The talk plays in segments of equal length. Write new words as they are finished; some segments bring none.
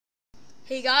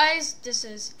Hey guys, this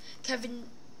is Kevin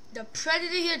the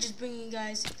Predator here, just bringing you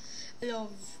guys a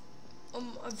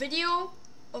video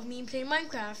of me playing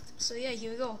Minecraft. So yeah,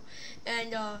 here we go.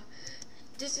 And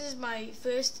this is my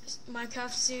first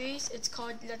Minecraft series. It's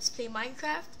called Let's Play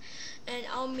Minecraft, and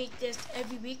I'll make this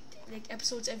every week, like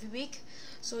episodes every week.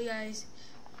 So you guys,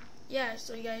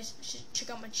 so you guys should check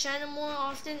out my channel more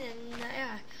often, and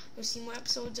yeah, you'll see more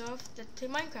episodes of Let's Play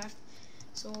Minecraft.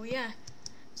 So yeah.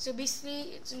 So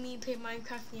basically, it's me playing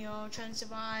Minecraft, trying to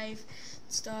survive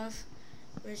stuff,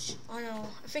 which, I don't know,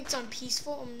 I think it's on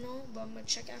peaceful, but I'm gonna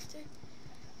check after,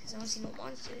 because I don't see no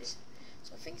monsters,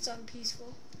 so I think it's on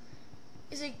peaceful.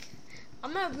 It's like,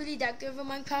 I'm not really that good of a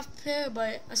Minecraft player,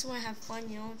 but I just want to have fun,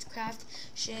 to craft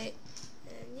shit,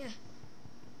 and yeah.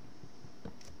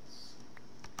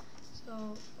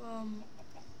 So,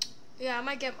 yeah, I'm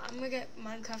gonna get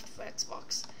Minecraft for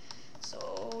Xbox,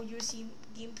 so you'll see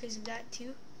gameplays of that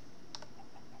too,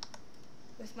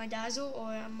 with my Dazzle, or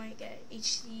I might get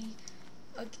HD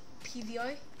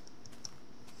PVI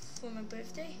for my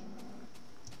birthday,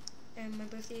 and my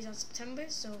birthday is on September,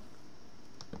 so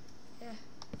yeah.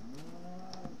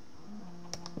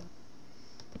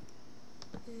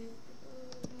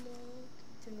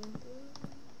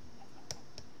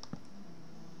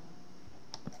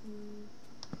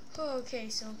 Oh, okay,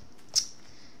 so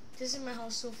this is my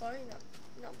house so far.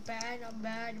 Not bad,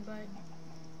 but I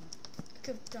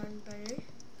could have done better.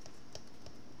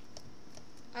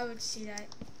 I would see that.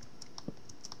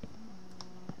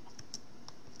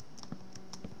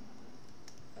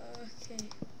 Okay.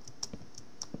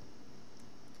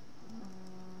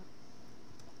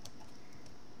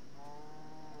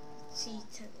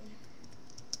 C10.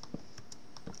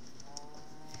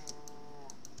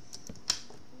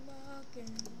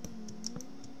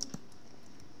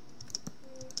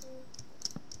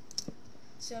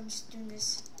 So I'm just doing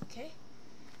this, okay?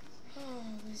 Oh,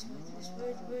 this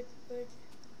wood.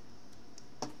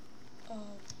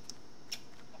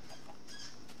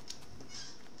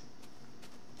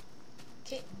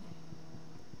 Okay.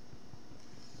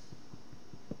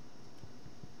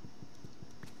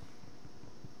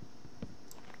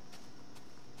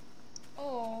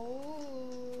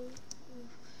 Oh,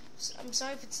 so I'm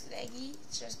sorry if it's laggy.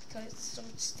 It's just because there's so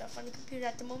much stuff on the computer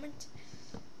at the moment.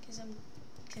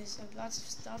 Because I have lots of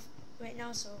stuff right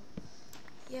now. So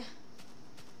yeah.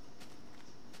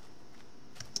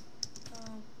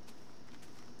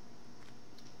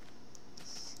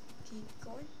 Let's keep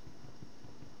going.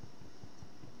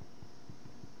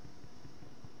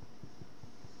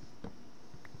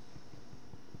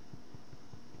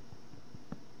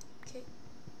 Okay.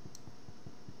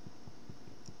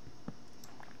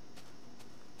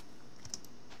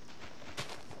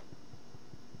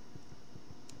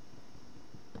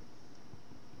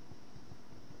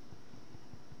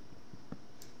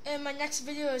 And my next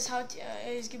video is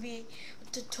is gonna be a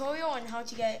tutorial on how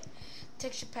to get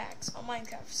texture packs on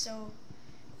Minecraft. So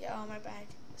yeah, my bad.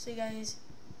 So you guys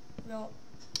will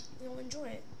enjoy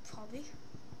it probably.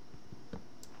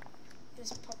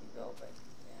 This probably will, but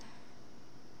yeah.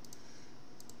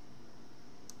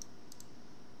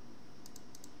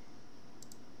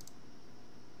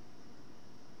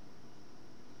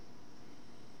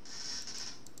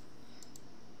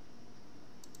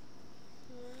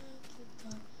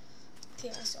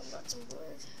 Okay, so I've got some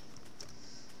wood.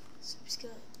 So I'm just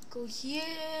gonna go here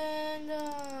and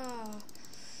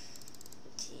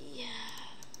yeah.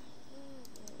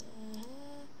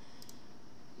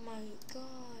 My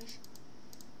gosh.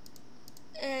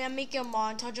 And I'm making a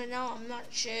montage right now. I'm not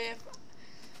sure if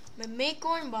I'm gonna make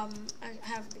one, but I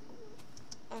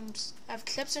have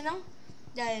clips right now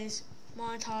that is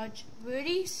montage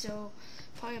worthy, so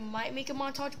probably might make a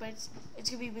montage, but it's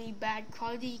gonna be really bad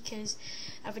quality because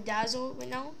I have a Dazzle right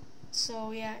now.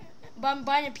 So yeah, but I'm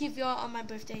buying a PVR on my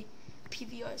birthday.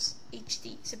 PVR's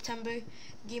HD September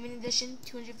gaming edition,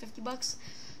 $250.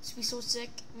 It's gonna be so sick.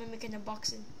 I'm gonna make an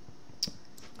unboxing.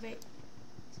 Great.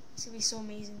 It's gonna be so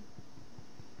amazing.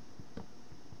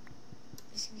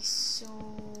 It's gonna be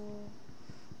so.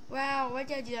 Wow, why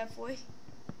did I do that for?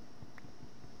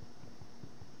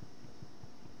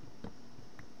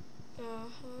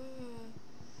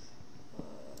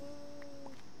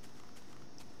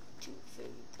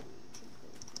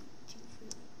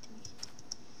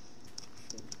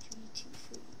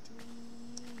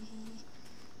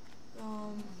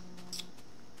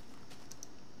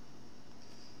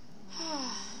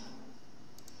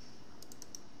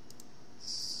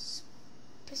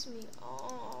 Piss me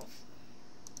off.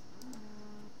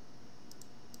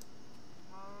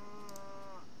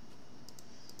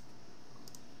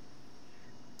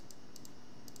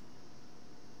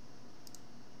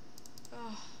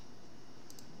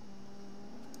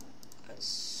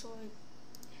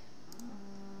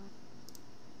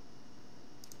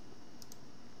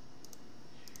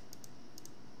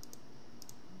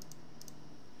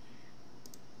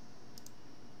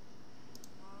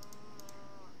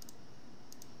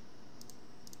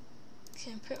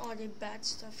 Can put all the bad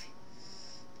stuff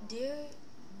there.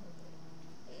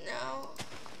 Now,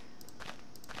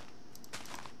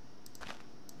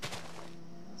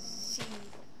 see.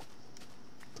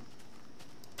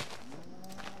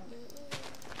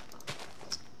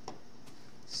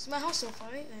 This is my house so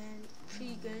far, and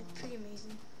pretty good, pretty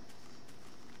amazing.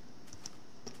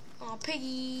 Oh,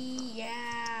 piggy,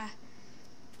 yeah.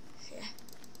 Yeah.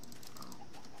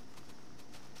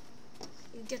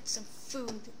 You get some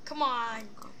food. Come on.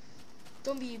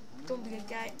 Don't be a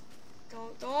guy.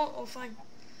 Don't. Oh, fine.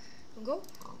 Don't go.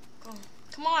 Go on.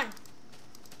 Come on.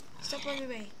 Stop running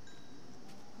away.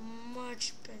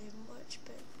 Much better.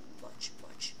 Much.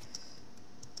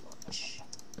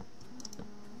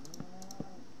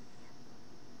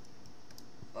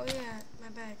 Oh yeah, my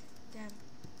bad. Damn.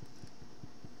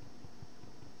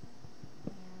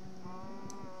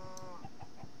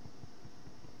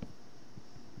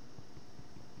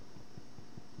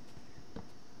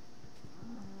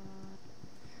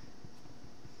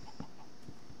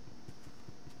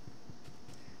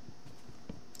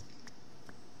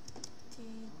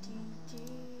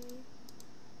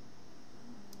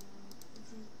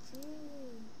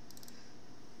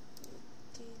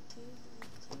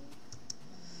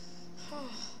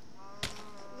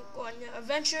 Go on the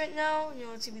adventure now. You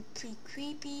know, it's gonna be pretty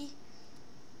creepy,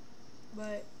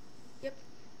 but yep.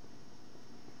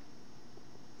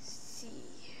 See.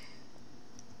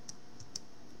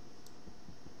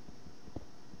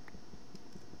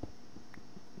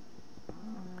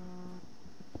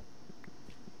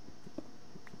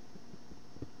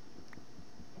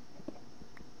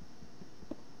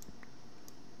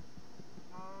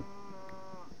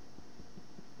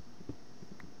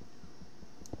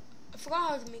 I forgot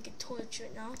how to make a torch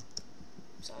right now.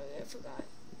 Sorry, I forgot.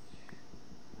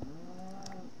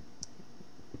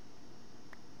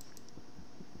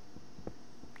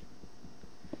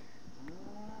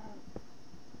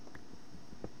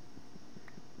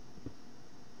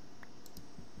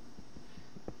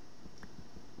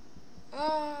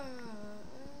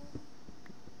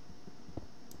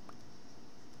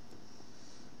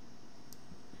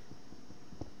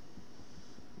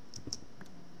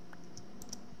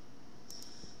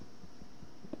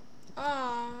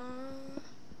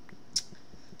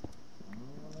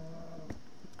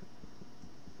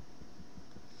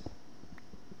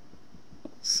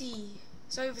 See.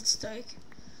 Sorry if it's stuck.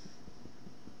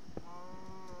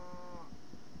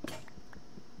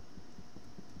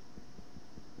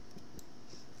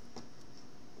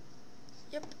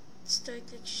 Yep, it's stuck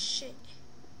like shit.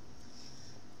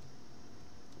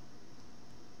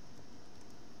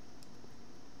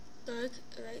 Stuck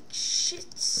like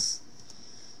shits.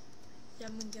 Yeah,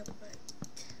 I'm gonna get back.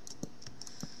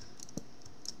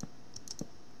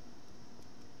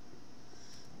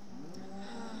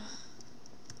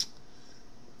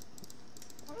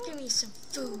 Give me some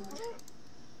food.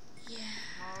 Yeah.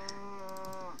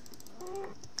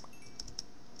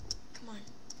 Come on.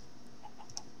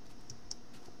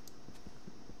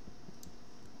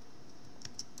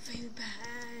 Very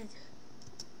bad.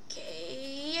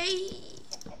 Okay.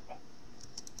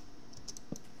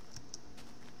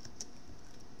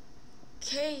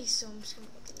 Okay, so I'm just gonna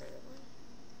make another one.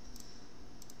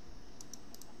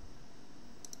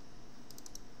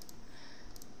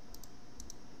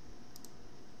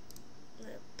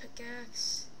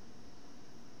 Pickaxe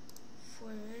for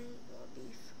raw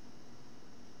beef.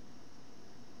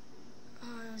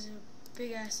 Oh, it was a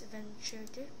big ass adventure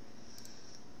there.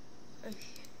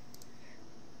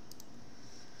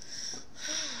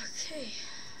 Okay,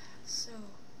 so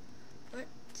what?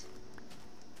 Let's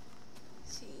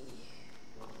see.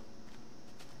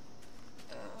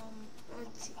 I'll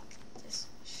take this.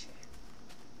 Sure.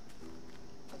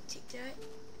 I'll take that,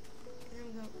 and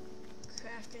I'm gonna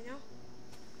craft it now.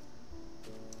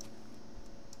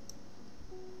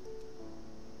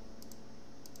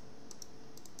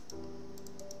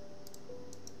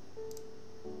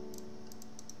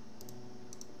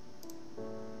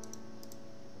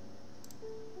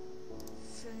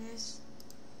 Finish.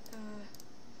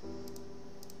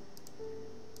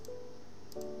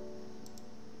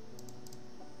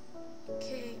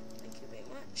 Okay, thank you very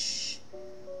much.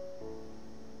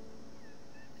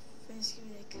 Finish, give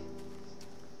me like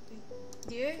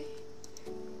there.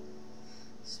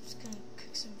 So I'm just gonna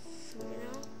cook some food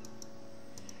now.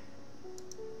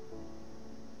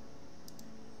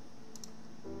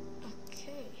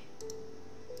 Okay.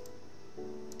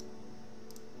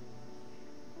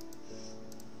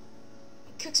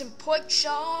 Cook some pork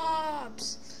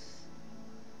chops.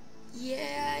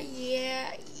 Yeah.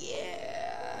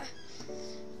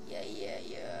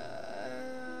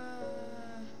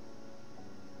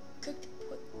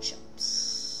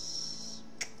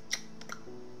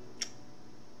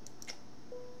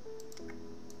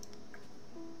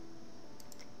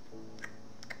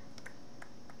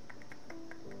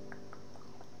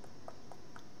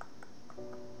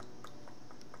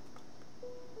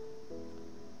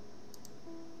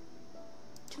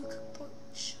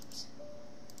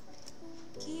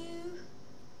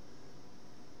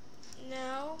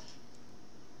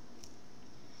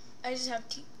 I just have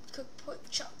to cook pork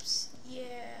chops. Yeah.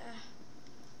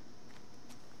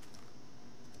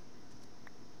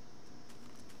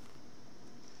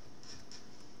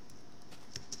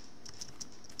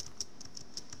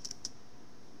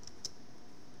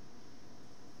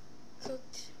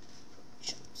 Cooked pork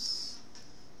chops.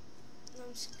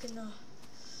 I'm just gonna,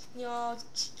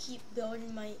 keep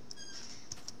building my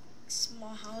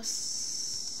small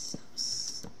house.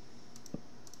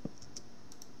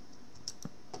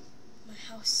 My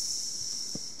house.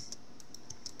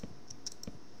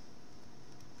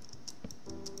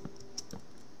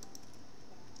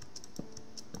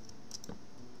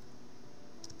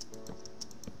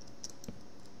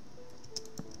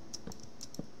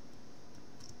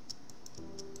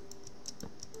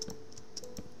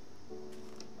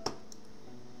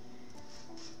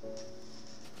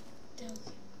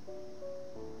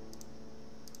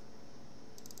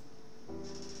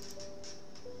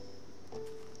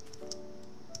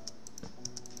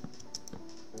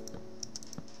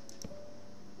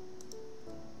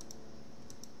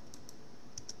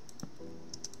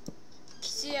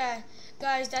 So yeah,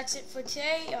 guys, that's it for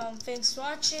today. Thanks for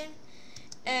watching,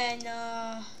 and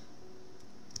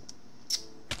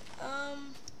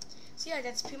so yeah,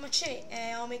 that's pretty much it.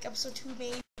 And I'll make episode 2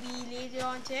 maybe later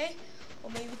on today, or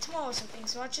maybe tomorrow. So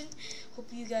thanks for watching. Hope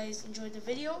you guys enjoyed the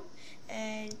video,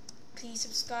 and please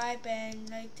subscribe and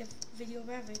like the video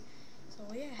wherever. So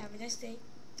yeah, have a nice day.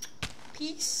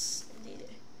 Peace.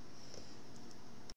 Later.